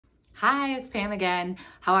Hi, it's Pam again.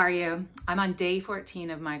 How are you? I'm on day 14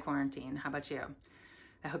 of my quarantine. How about you?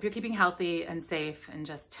 I hope you're keeping healthy and safe and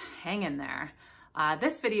just hang in there.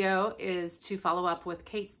 This video is to follow up with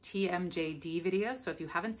Kate's TMJD video. So if you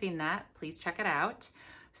haven't seen that, please check it out.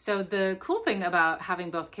 So the cool thing about having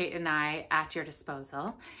both Kate and I at your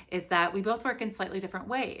disposal is that we both work in slightly different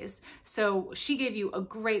ways. So she gave you a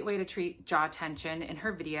great way to treat jaw tension in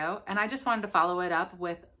her video, and I just wanted to follow it up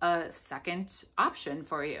with a second option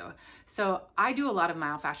for you. So I do a lot of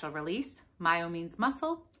myofascial release. Myo means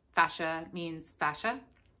muscle, fascia means fascia.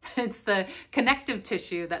 It's the connective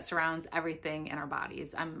tissue that surrounds everything in our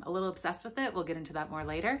bodies. I'm a little obsessed with it. We'll get into that more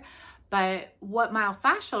later. But what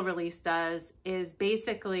myofascial release does is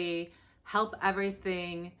basically help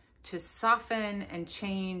everything to soften and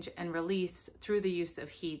change and release through the use of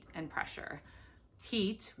heat and pressure.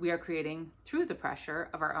 Heat we are creating through the pressure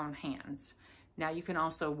of our own hands. Now you can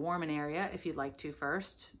also warm an area if you'd like to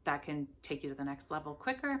first. That can take you to the next level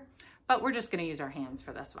quicker, but we're just gonna use our hands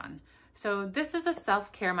for this one. So this is a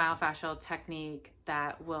self-care myofascial technique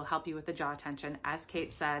that will help you with the jaw tension. As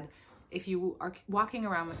Kate said, if you are walking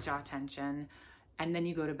around with jaw tension and then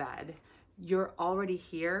you go to bed, you're already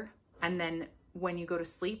here. And then when you go to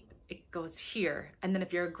sleep, it goes here. And then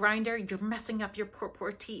if you're a grinder, you're messing up your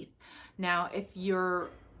poor teeth. Now, if your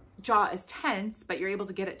jaw is tense, but you're able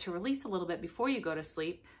to get it to release a little bit before you go to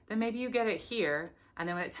sleep, then maybe you get it here. And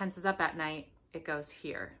then when it tenses up at night, it goes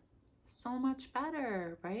here. So much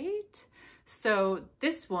better, right? So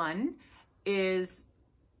this one is,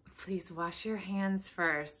 please wash your hands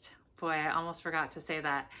first. Boy, I almost forgot to say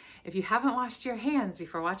that. If you haven't washed your hands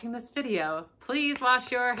before watching this video, please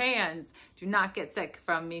wash your hands. Do not get sick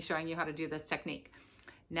from me showing you how to do this technique.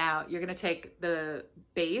 Now, you're gonna take the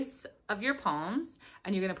base of your palms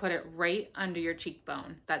and you're gonna put it right under your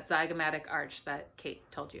cheekbone, that zygomatic arch that Kate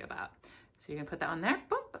told you about. So you're gonna put that one there,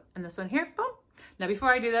 boom, and this one here, boom. Now,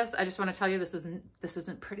 before I do this, I just want to tell you this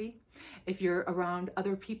isn't pretty. If you're around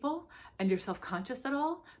other people and you're self-conscious at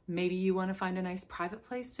all, maybe you want to find a nice private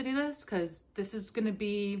place to do this, because this is going to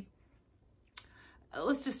be,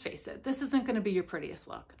 let's just face it, this isn't going to be your prettiest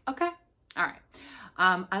look. Okay? All right.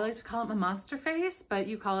 I like to call it my monster face, but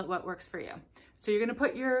you call it what works for you. So you're going to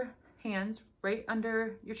put your hands right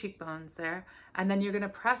under your cheekbones there, and then you're going to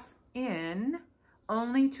press in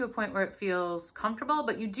only to a point where it feels comfortable,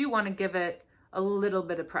 but you do want to give it a little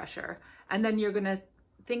bit of pressure. And then you're gonna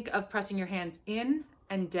think of pressing your hands in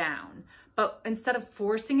and down. But instead of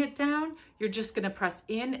forcing it down, you're just gonna press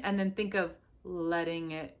in and then think of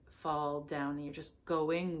letting it fall down. And you're just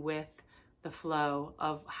going with the flow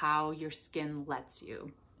of how your skin lets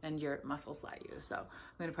you and your muscles let you. So I'm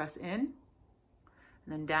gonna press in and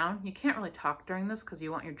then down. You can't really talk during this because you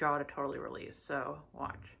want your jaw to totally release. So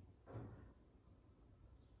watch.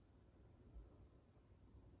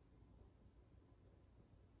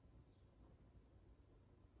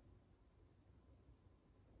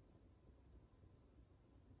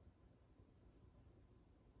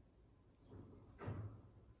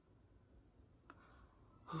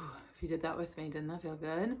 If you did that with me, didn't that feel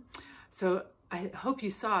good? So I hope you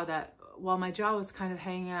saw that while my jaw was kind of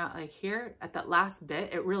hanging out like here, at that last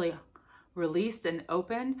bit, it really released and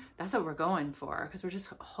opened. That's what we're going for, because we're just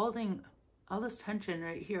holding all this tension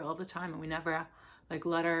right here all the time, and we never like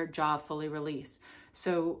let our jaw fully release.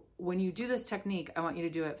 So when you do this technique, I want you to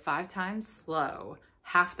do it 5 times slow,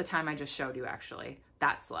 half the time I just showed you actually,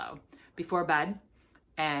 that slow, before bed.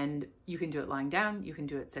 And you can do it lying down, you can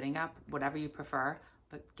do it sitting up, whatever you prefer.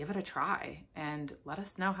 But give it a try and let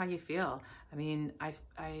us know how you feel. I mean, I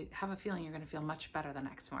have a feeling you're gonna feel much better the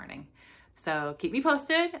next morning. So keep me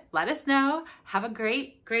posted, let us know. Have a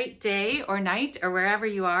great, great day or night or wherever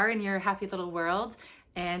you are in your happy little world.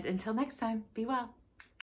 And until next time, be well.